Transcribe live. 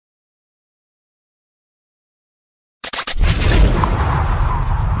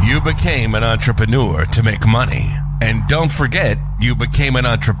You became an entrepreneur to make money. And don't forget, you became an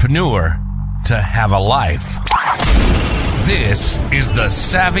entrepreneur to have a life. This is the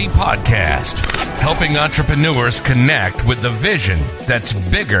Savvy Podcast, helping entrepreneurs connect with the vision that's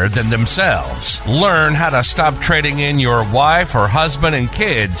bigger than themselves. Learn how to stop trading in your wife or husband and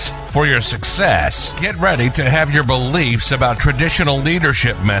kids for your success. Get ready to have your beliefs about traditional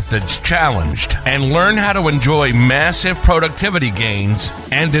leadership methods challenged and learn how to enjoy massive productivity gains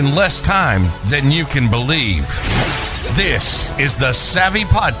and in less time than you can believe. This is the Savvy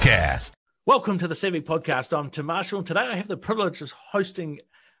Podcast. Welcome to the Savvy Podcast. I'm Tim Marshall, and today I have the privilege of hosting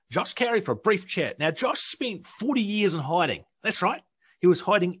Josh Cary for a brief chat. Now, Josh spent 40 years in hiding. That's right. He was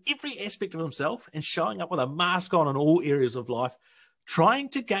hiding every aspect of himself and showing up with a mask on in all areas of life, trying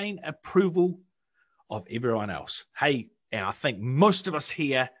to gain approval of everyone else. Hey, and I think most of us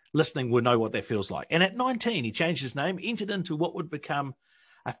here listening would know what that feels like. And at 19, he changed his name, entered into what would become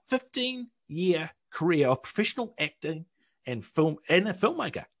a 15-year career of professional acting and film and a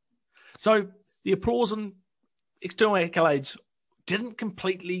filmmaker. So the applause and external accolades didn't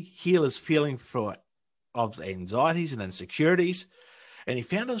completely heal his feeling of anxieties and insecurities, and he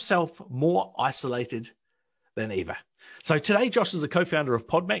found himself more isolated than ever. So today, Josh is a co-founder of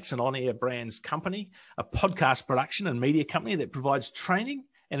Podmax, an on-air brands company, a podcast production and media company that provides training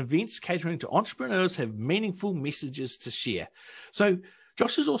and events catering to entrepreneurs who have meaningful messages to share. So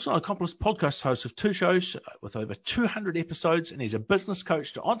Josh is also an accomplished podcast host of 2 shows with over 200 episodes, and he's a business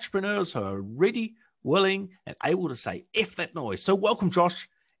coach to entrepreneurs who are ready, willing, and able to say F that noise. So welcome, Josh.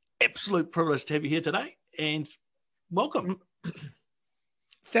 Absolute privilege to have you here today, and welcome.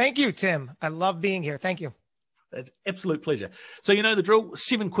 Thank you, Tim. I love being here. Thank you. It's an absolute pleasure. So you know the drill,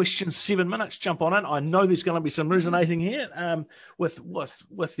 7 questions, 7 minutes, jump on in. I know there's going to be some resonating here with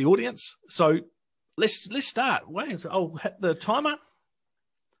the audience. So let's start. Wait, I'll hit the timer.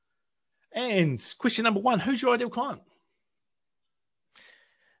 And question number 1, who's your ideal client?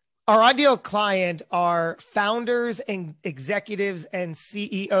 Our ideal client are founders and executives and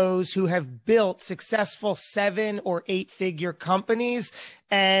CEOs who have built successful 7 or 8-figure companies,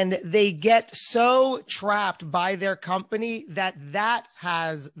 and they get so trapped by their company that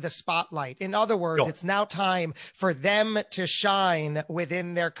has the spotlight. In other words, It's now time for them to shine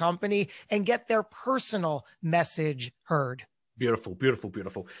within their company and get their personal message heard. Beautiful, beautiful,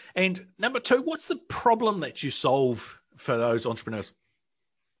 beautiful. And number 2, what's the problem that you solve for those entrepreneurs?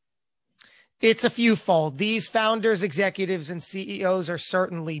 It's a fewfold. These founders, executives, and CEOs are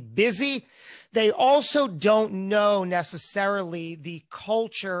certainly busy. They also don't know necessarily the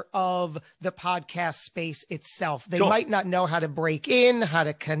culture of the podcast space itself. They might not know how to break in, how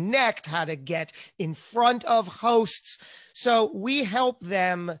to connect, how to get in front of hosts. So we help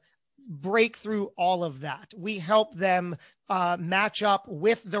them break through all of that. We help them match up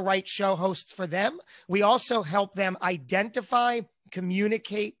with the right show hosts for them. We also help them identify,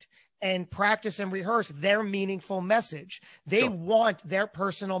 communicate, and practice and rehearse their meaningful message. They want their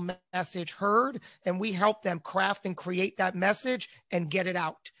personal message heard, and we help them craft and create that message and get it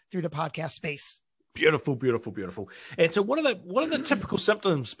out through the podcast space. Beautiful, beautiful, beautiful. And so what are the typical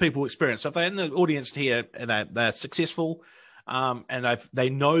symptoms people experience? So if they're in the audience here and they're successful, and they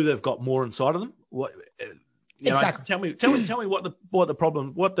know they've got more inside of them, exactly. Tell me what the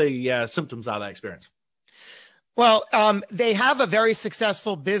problem, what the symptoms are they experience. Well, they have a very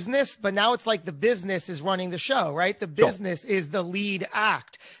successful business, but now it's like the business is running the show, right? The business is the lead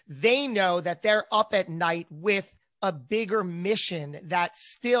act. They know that they're up at night with a bigger mission that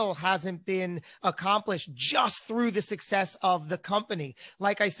still hasn't been accomplished just through the success of the company.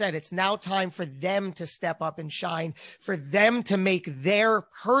 Like I said, it's now time for them to step up and shine, for them to make their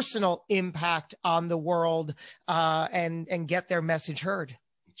personal impact on the world and get their message heard.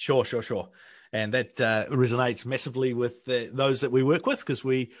 Sure. And that resonates massively with those that we work with, because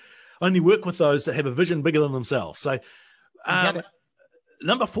we only work with those that have a vision bigger than themselves. So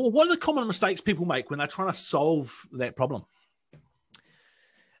number 4, what are the common mistakes people make when they're trying to solve that problem?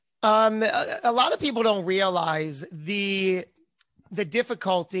 A lot of people don't realize the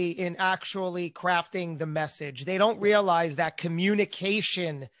difficulty in actually crafting the message. They don't realize that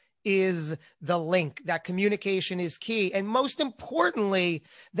communication is the link, that communication is key. And most importantly,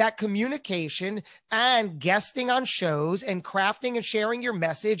 that communication and guesting on shows and crafting and sharing your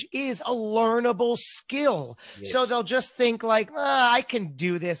message is a learnable skill. Yes. So they'll just think like, I can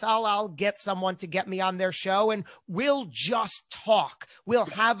do this. I'll get someone to get me on their show and we'll just talk. We'll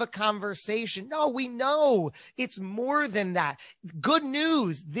have a conversation. No, we know it's more than that. Good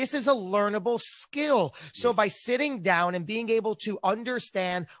news. This is a learnable skill. So by sitting down and being able to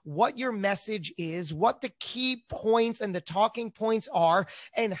understand what your message is, what the key points and the talking points are,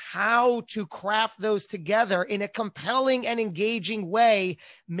 and how to craft those together in a compelling and engaging way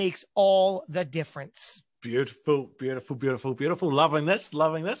makes all the difference. Beautiful, beautiful, beautiful, beautiful. Loving this.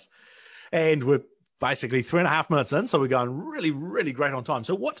 And we're basically 3.5 minutes in, so we're going really, really great on time.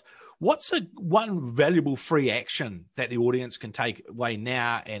 So what's one valuable free action that the audience can take away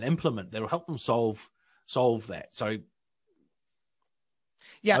now and implement that will help them solve that? So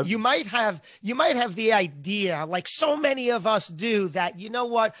yeah, you might have the idea, like so many of us do, that, you know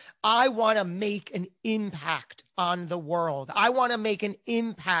what, I want to make an impact on the world. I want to make an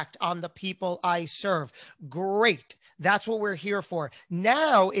impact on the people I serve. Great. That's what we're here for.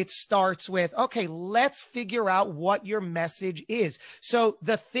 Now it starts with, okay, let's figure out what your message is. So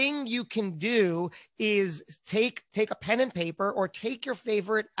the thing you can do is take a pen and paper or take your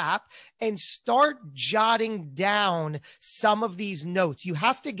favorite app and start jotting down some of these notes. You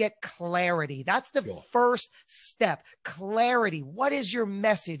have to get clarity. That's the first step. Clarity. What is your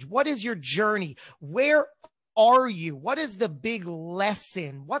message? What is your journey? Where are you? What is the big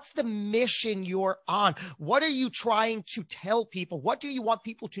lesson? What's the mission you're on? What are you trying to tell people? What do you want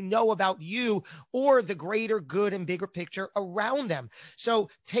people to know about you or the greater good and bigger picture around them? So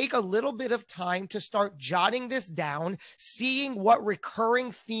take a little bit of time to start jotting this down, seeing what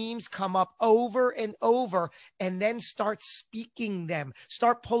recurring themes come up over and over, and then start speaking them.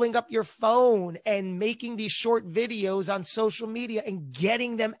 Start pulling up your phone and making these short videos on social media and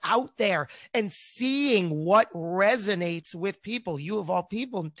getting them out there and seeing what resonates with people. You of all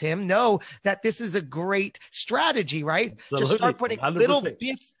people, Tim, know that this is a great strategy, right? Absolutely. Just start putting 100%. little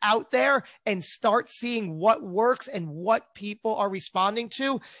bits out there and start seeing what works and what people are responding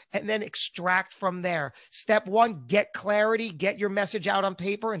to, and then extract from there. Step one, get clarity, get your message out on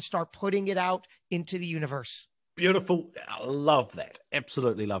paper and start putting it out into the universe. Beautiful. I love that.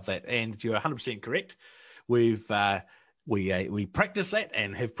 Absolutely love that. And you're 100% correct. We practice that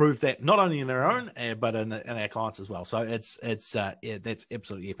and have proved that not only in our own, but in our clients as well. So that's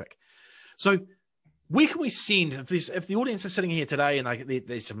absolutely epic. So where can we send, if the audience is sitting here today and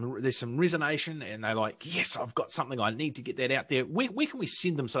there's some resonation and they're like, yes, I've got something, I need to get that out there. Where can we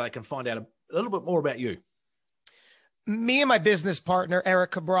send them so they can find out a little bit more about you? Me and my business partner, Eric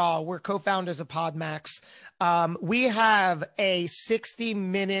Cabral, we're co-founders of PodMax. We have a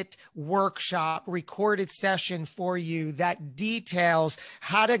 60-minute workshop recorded session for you that details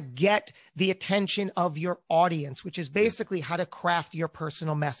how to get the attention of your audience, which is basically how to craft your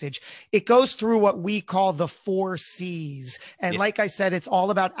personal message. It goes through what we call the 4 C's. And like I said, it's all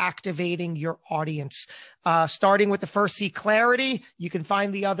about activating your audience. Starting with the first C, clarity. You can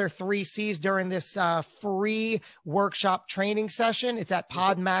find the other 3 C's during this free workshop training session. It's at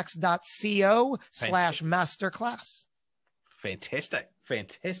podmax.co/masterclass. Fantastic.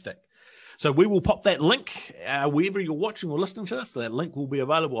 So we will pop that link wherever you're watching or listening to this. That link will be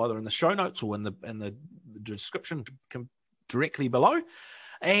available either in the show notes or in the description directly below.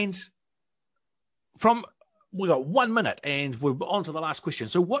 And we got 1 minute and we're on to the last question.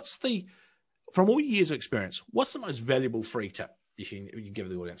 So from all your years of experience, what's the most valuable free tip you can give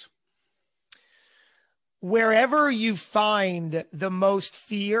the audience? Wherever you find the most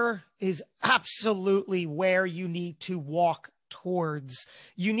fear is absolutely where you need to walk towards.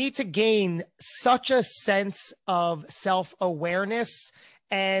 You need to gain such a sense of self-awareness,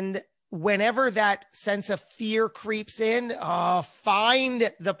 and whenever that sense of fear creeps in,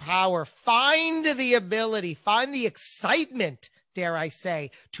 find the power, find the ability, find the excitement, dare I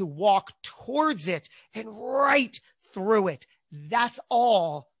say, to walk towards it and right through it. That's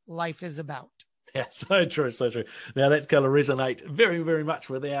all life is about. Yeah, so true. Now that's going to resonate very, very much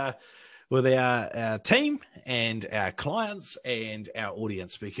with our team and our clients and our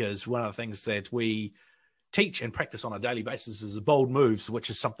audience, because one of the things that we teach and practice on a daily basis is bold moves, which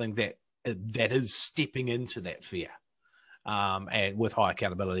is something that is stepping into that fear and with high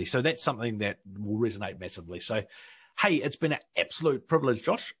accountability. So that's something that will resonate massively. So, hey, it's been an absolute privilege,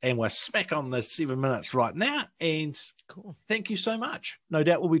 Josh, and we're smack on the 7 minutes right now. And cool. Thank you so much. No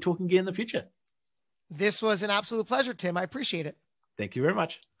doubt we'll be talking again in the future. This was an absolute pleasure, Tim. I appreciate it. Thank you very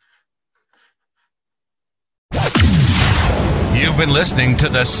much. You've been listening to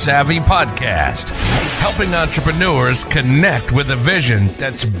the Savvy Podcast, helping entrepreneurs connect with a vision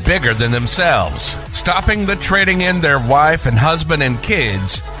that's bigger than themselves, stopping the trading in their wife and husband and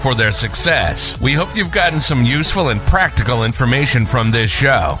kids for their success. We hope you've gotten some useful and practical information from this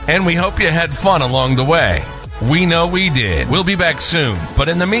show, and we hope you had fun along the way. We know we did. We'll be back soon, but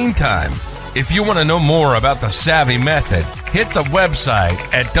in the meantime, if you want to know more about the Savvy Method, hit the website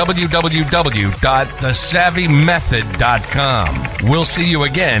at www.thesavvymethod.com. We'll see you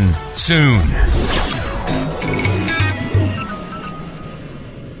again soon.